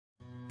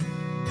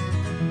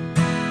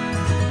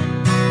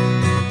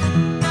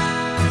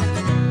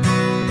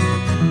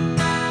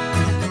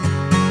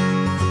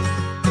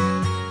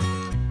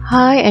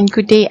Hi and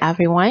good day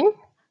everyone.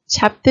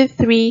 Chapter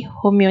 3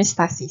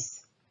 Homeostasis.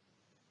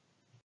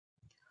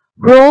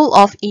 Role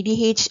of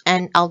ADH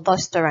and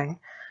aldosterone.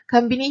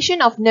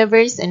 Combination of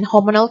nervous and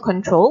hormonal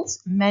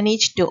controls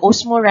manage the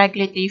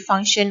osmoregulatory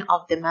function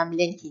of the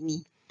mammalian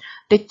kidney.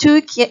 The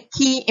two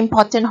key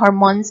important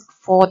hormones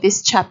for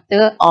this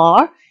chapter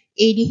are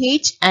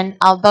ADH and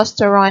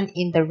aldosterone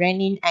in the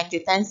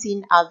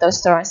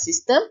renin-angiotensin-aldosterone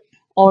system,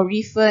 or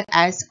referred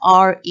as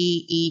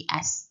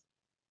RAAS.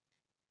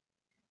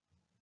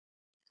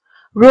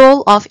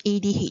 Role of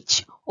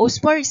ADH.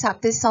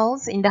 Osmoreceptor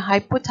cells in the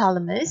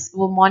hypothalamus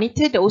will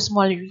monitor the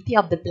osmolarity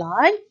of the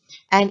blood,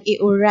 and it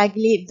will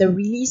regulate the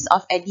release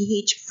of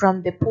ADH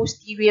from the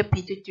posterior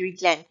pituitary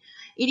gland.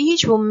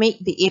 ADH will make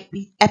the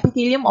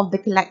epithelium of the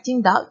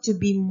collecting duct to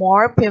be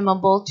more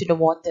permeable to the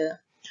water.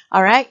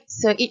 Alright,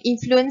 so it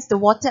influences the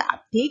water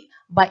uptake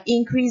by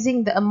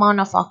increasing the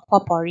amount of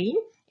aquaporin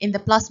in the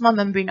plasma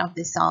membrane of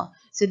the cell.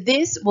 So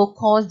this will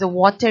cause the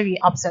water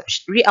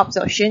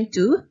reabsorption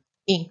to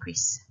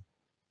increase.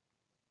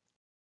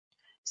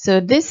 So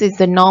this is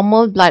the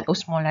normal blood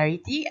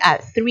osmolarity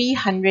at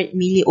 300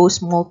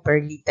 milliosmol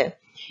per liter.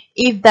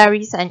 If there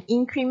is an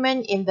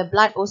increment in the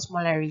blood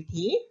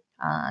osmolarity,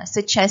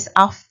 such as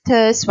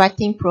after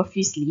sweating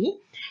profusely,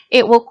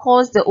 it will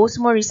cause the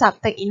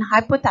osmoreceptor in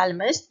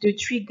hypothalamus to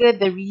trigger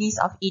the release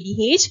of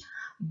ADH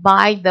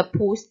by the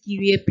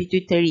posterior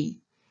pituitary.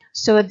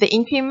 So the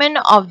increment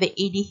of the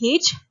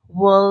ADH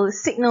will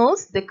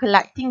signals the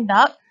collecting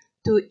duct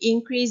to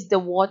increase the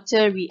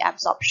water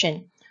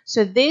reabsorption.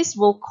 So this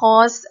will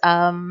cause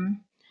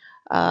them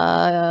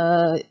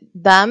to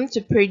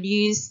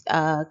produce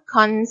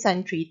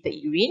concentrated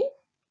urine,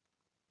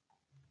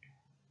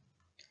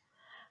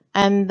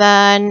 and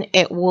then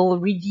it will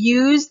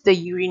reduce the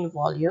urine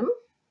volume,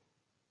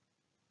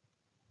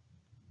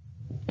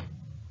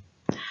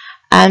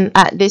 and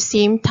at the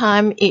same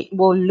time it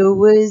will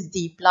lower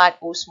the blood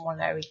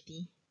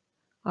osmolarity.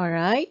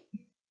 Alright,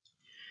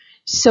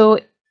 so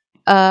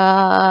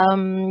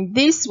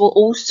this will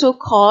also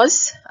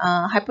cause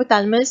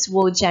hypothalamus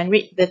will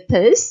generate the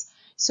thirst,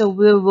 so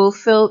we will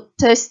feel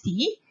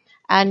thirsty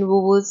and we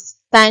will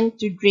tend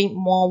to drink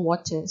more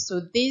water.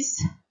 So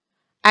this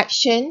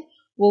action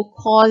will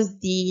cause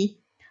the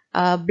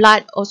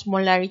blood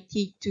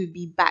osmolarity to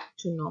be back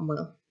to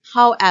normal.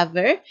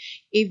 However,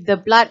 if the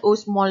blood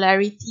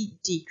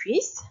osmolarity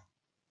decreases,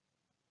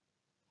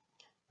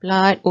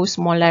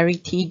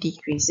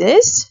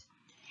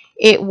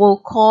 it will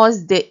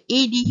cause the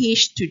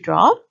ADH to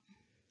drop.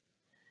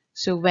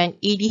 So when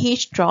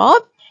ADH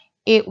drops,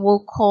 it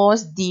will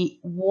cause the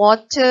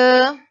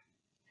water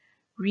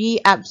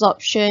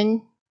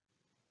reabsorption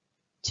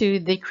to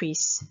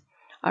decrease.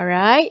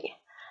 Alright,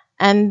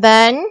 and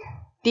then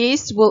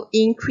this will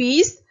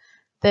increase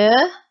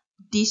the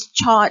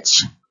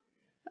discharge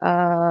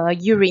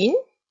urine.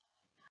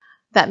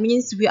 That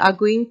means we are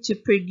going to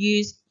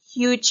produce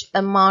huge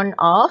amount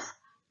of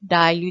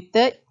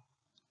diluted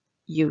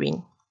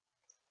urine.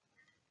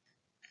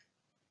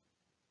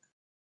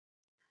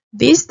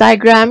 This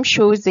diagram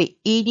shows the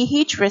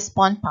ADH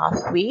response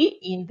pathway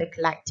in the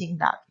collecting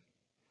duct.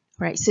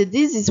 Right, so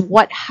this is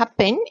what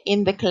happened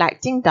in the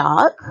collecting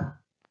duct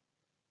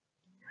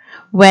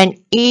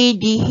when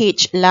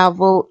ADH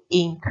level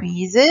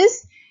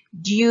increases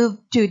due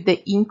to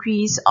the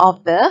increase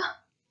of the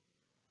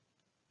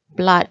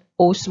blood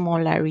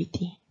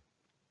osmolarity.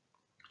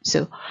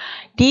 So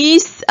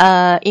this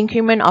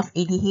increment of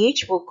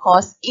ADH will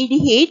cause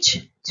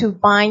ADH to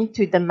bind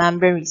to the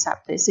membrane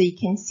receptor. So you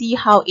can see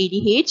how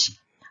ADH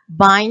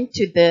bind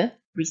to the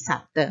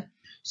receptor.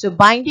 So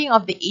binding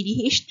of the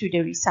ADH to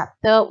the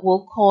receptor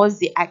will cause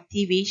the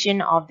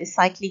activation of the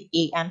cyclic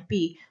AMP,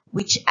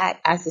 which act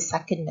as the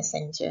second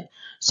messenger.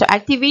 So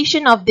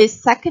activation of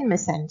this second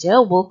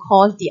messenger will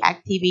cause the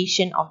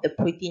activation of the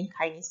protein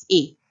kinase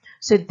A.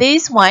 So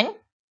this one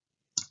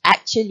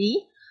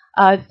actually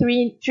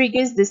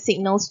triggers the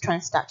signals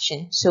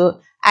transduction.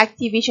 So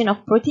activation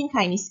of protein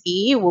kinase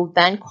A will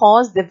then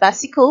cause the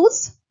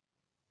vesicles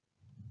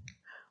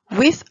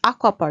with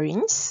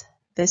aquaporins,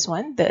 this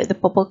one, the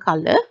purple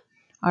color,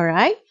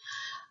 alright,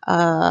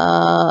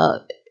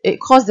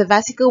 it causes the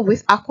vesicle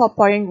with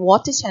aquaporin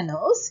water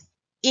channels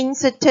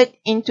inserted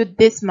into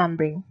this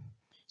membrane.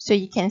 So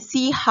you can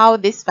see how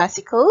this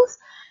vesicles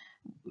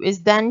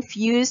is then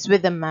fused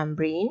with the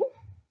membrane,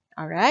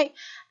 alright,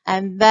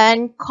 and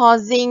then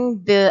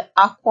causing the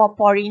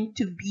aquaporin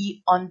to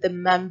be on the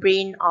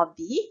membrane of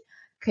the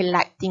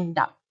collecting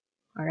duct,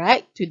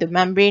 alright, to the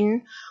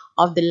membrane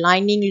of the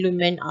lining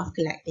lumen of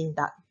collecting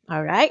duct,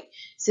 alright.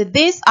 So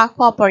these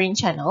aquaporin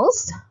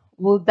channels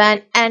will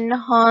then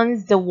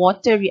enhance the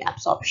water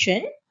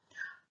reabsorption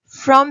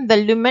from the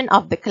lumen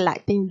of the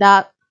collecting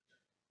duct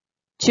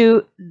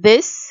to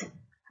this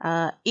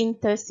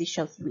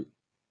interstitial fluid,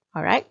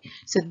 alright.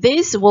 So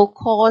this will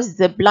cause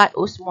the blood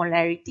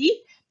osmolarity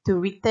to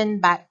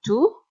return back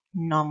to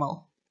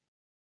normal.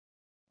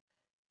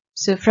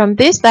 So from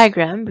this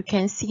diagram, we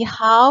can see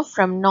how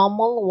from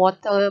normal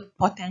water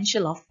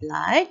potential of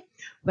blood,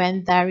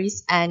 when there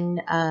is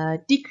an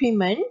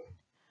decrement,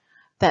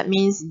 that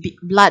means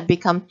blood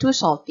become too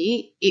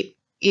salty,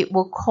 it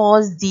will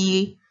cause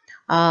the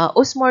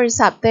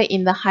osmoreceptor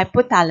in the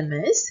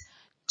hypothalamus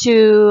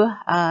to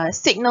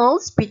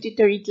signals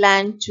pituitary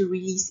gland to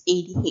release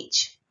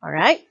ADH. All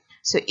right.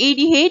 So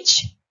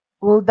ADH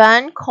will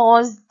then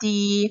cause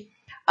the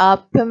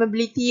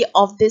permeability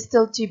of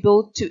distal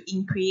tubule to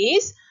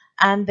increase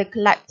and the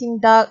collecting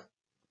duct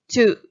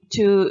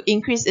to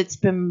increase its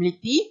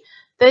permeability,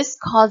 thus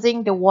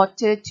causing the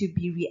water to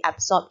be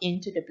reabsorbed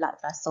into the blood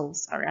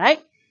vessels. All right.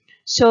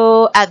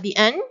 So at the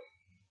end,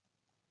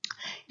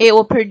 it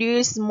will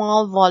produce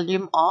small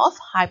volume of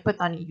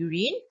hypertonic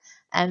urine,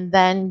 and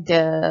then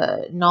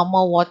the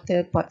normal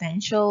water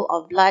potential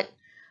of blood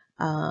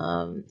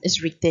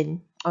is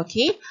written.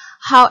 Okay.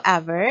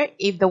 However,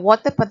 if the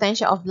water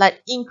potential of blood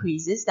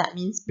increases, that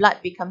means blood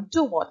become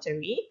too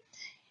watery.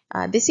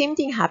 The same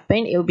thing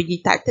happen. It will be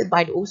detected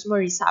by the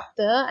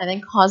osmoreceptor and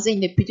then causing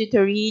the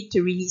pituitary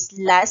to release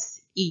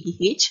less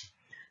ADH.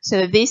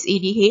 So this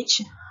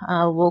ADH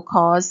will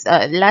cause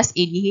less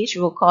ADH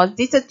will cause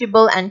distal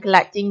tubule and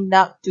collecting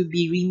duct to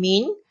be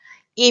remain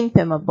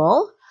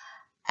impermeable.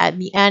 At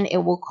the end,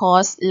 it will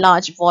cause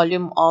large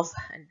volume of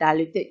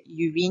diluted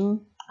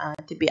urine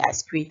to be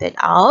excreted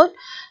out.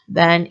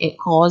 Then it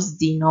causes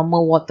the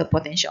normal water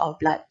potential of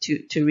blood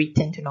to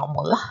return to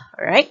normal.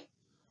 All right.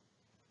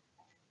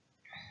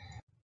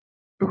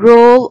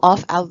 Role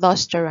of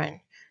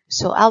aldosterone.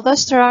 So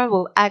aldosterone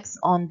will act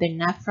on the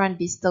nephron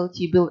distal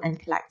tubule and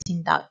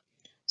collecting duct.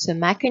 So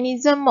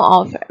mechanism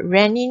of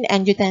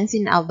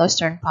renin-angiotensin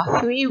aldosterone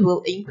pathway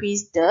will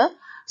increase the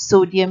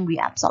sodium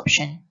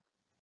reabsorption.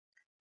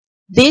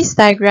 This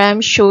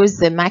diagram shows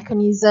the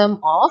mechanism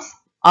of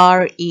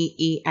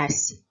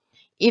RAAS.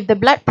 If the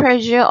blood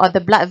pressure or the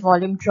blood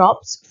volume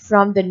drops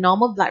from the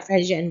normal blood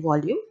pressure and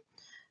volume,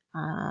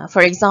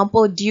 for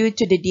example, due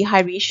to the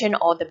dehydration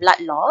or the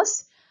blood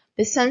loss,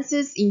 the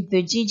sensors in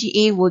the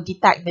GGA will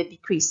detect the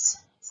decrease.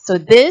 So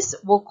this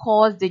will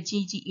cause the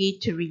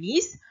GGA to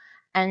release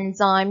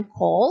enzyme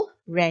called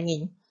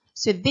renin.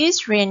 So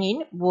this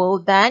renin will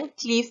then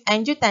cleave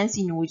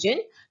angiotensinogen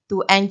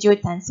to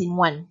angiotensin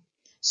 1.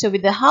 So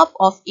with the help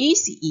of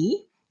ACE,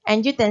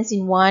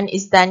 angiotensin 1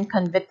 is then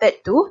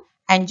converted to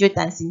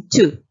angiotensin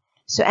 2.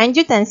 So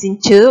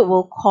angiotensin 2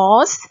 will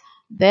cause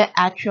the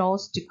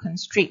arterioles to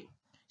constrict.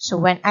 So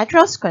when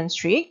arterioles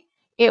constrict,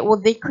 it will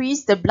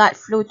decrease the blood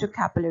flow to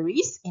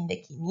capillaries in the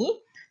kidney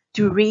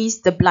to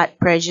raise the blood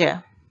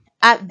pressure.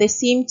 At the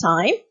same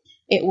time,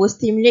 it will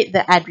stimulate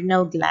the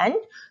adrenal gland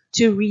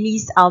to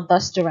release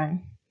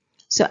aldosterone.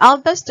 So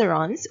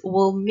aldosterones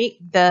will make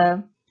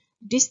the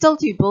distal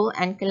tubule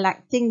and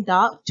collecting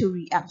duct to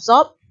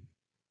reabsorb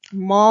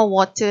more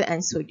water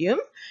and sodium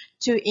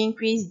to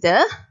increase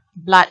the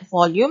blood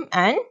volume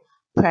and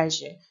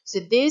pressure. So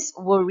this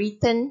will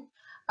return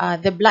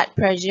the blood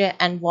pressure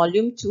and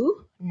volume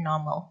to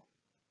normal.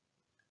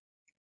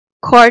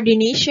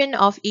 Coordination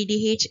of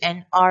ADH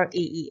and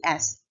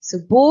RAS. So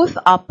both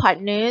are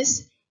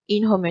partners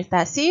in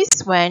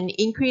homeostasis when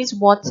increased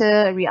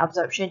water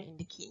reabsorption in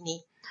the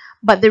kidney.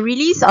 But the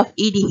release of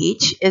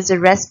ADH is a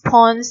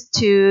response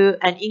to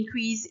an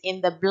increase in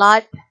the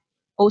blood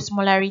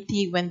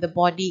osmolarity when the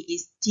body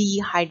is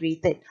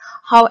dehydrated.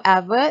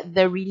 However,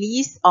 the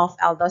release of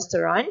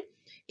aldosterone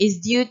is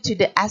due to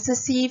the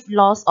excessive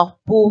loss of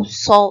both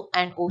salt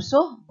and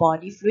also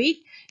body fluid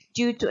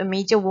due to a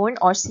major wound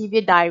or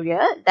severe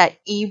diarrhea that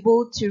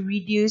able to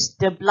reduce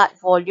the blood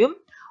volume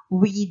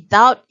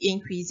without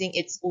increasing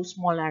its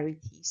osmolarity.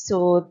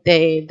 So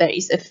there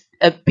is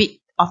a bit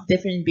of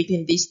difference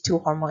between these two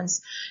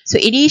hormones. So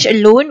ADH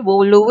alone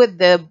will lower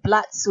the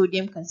blood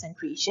sodium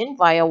concentration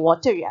via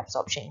water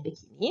reabsorption in the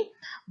kidney,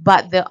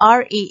 but the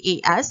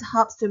RAAS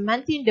helps to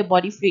maintain the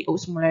body fluid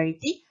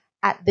osmolarity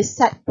at the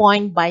set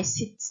point by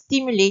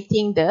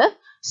stimulating the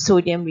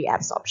sodium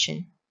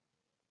reabsorption.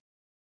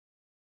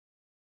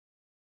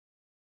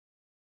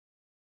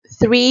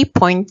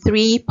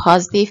 3.3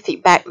 Positive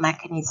feedback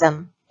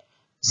mechanism.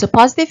 So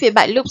positive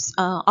feedback loops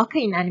occur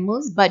in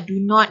animals but do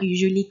not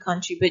usually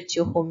contribute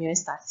to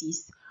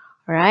homeostasis.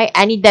 Alright,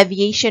 any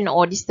deviation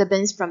or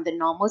disturbance from the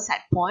normal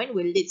set point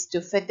will lead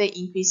to further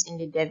increase in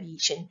the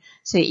deviation.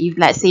 So if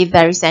let's say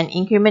there is an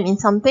increment in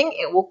something,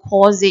 it will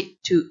cause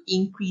it to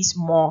increase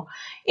more.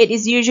 It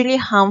is usually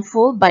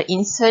harmful, but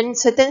in certain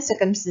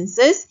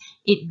circumstances,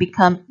 it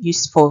becomes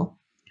useful.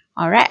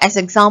 Alright, as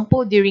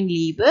example, during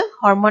labor,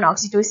 hormone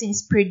oxytocin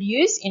is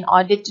produced in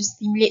order to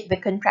stimulate the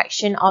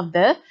contraction of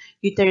the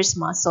uterus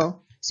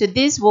muscle. So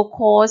this will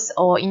cause,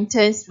 or in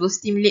turn will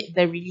stimulate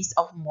the release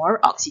of more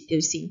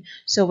oxytocin.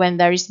 So when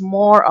there is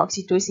more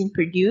oxytocin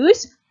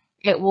produced,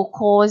 it will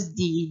cause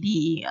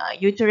the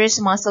uterus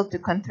muscle to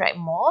contract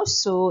more.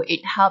 So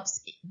it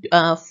helps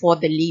for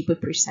the labor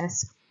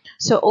process.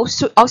 So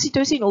also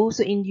oxytocin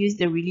also induces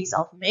the release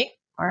of milk.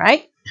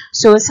 Alright.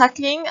 So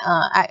suckling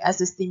acts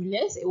as a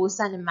stimulus. It will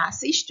send a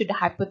message to the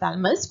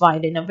hypothalamus via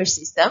the nervous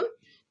system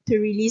to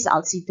release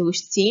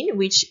oxytocin,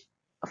 which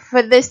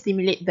further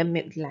stimulate the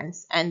milk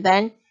glands, and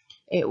then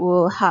it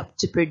will help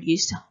to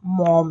produce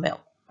more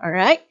milk.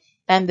 Alright.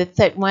 And the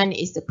third one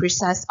is the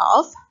process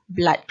of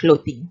blood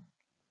clotting.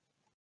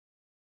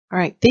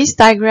 Alright, this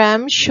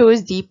diagram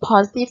shows the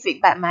positive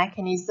feedback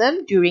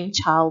mechanism during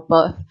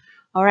childbirth.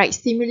 Alright,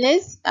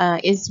 stimulus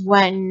is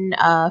when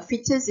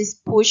fetus is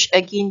pushed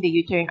against the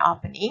uterine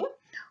opening.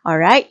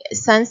 Alright,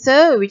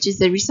 sensor, which is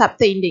the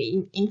receptor in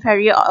the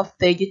inferior of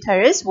the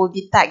uterus, will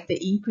detect the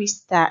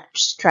increased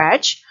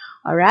stretch.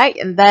 Alright,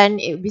 and then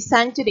it will be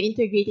sent to the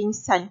integrating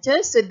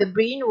center, so the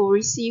brain will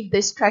receive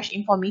the stretch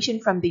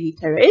information from the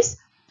uterus,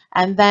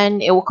 and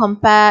then it will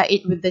compare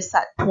it with the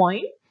set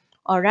point.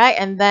 Alright,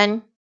 and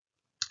then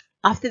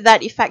after that,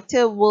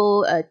 effector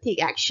will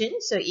take action.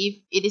 So if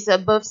it is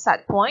above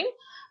set point,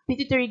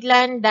 pituitary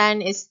gland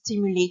then is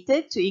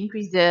stimulated to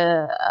increase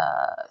the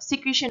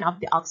secretion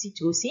of the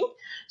oxytocin.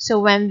 So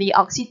when the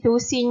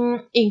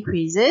oxytocin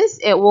increases,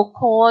 it will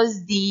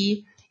cause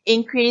the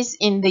increase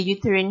in the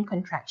uterine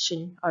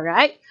contraction.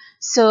 Alright,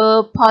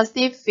 so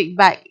positive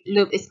feedback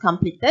loop is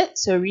completed,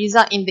 so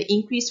result in the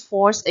increased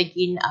force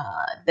against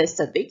the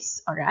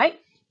cervix. Alright,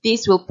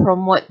 this will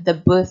promote the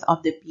birth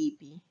of the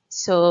baby.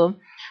 So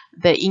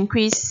the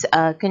increased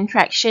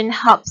contraction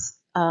helps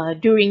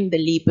during the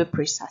labor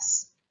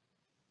process.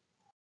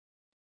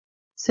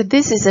 So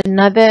this is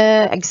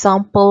another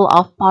example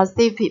of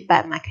positive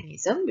feedback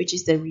mechanism, which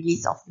is the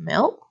release of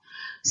milk.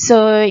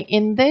 So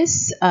in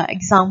this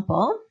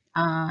example,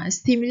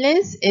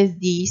 stimulus is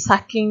the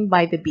suckling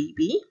by the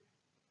baby.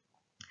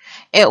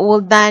 It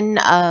will then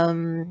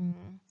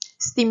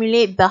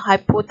stimulate the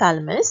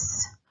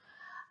hypothalamus,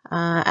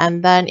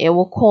 and then it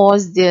will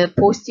cause the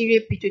posterior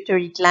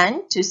pituitary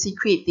gland to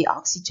secrete the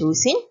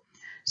oxytocin.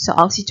 So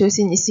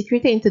oxytocin is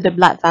secreted into the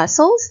blood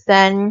vessels.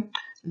 Then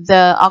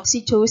the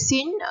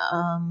oxytocin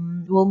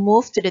will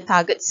move to the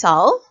target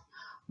cell,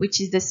 which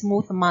is the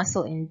smooth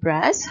muscle in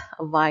breast,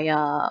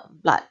 via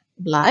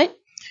blood.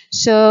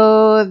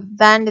 So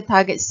then the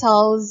target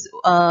cells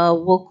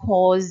will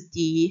cause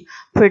the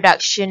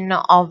production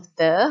of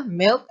the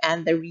milk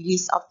and the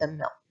release of the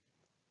milk.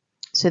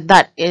 So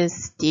that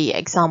is the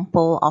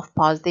example of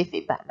positive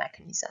feedback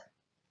mechanism.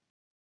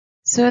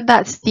 So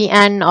that's the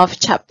end of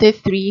chapter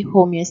 3,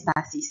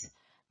 homeostasis.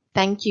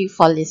 Thank you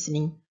for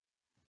listening.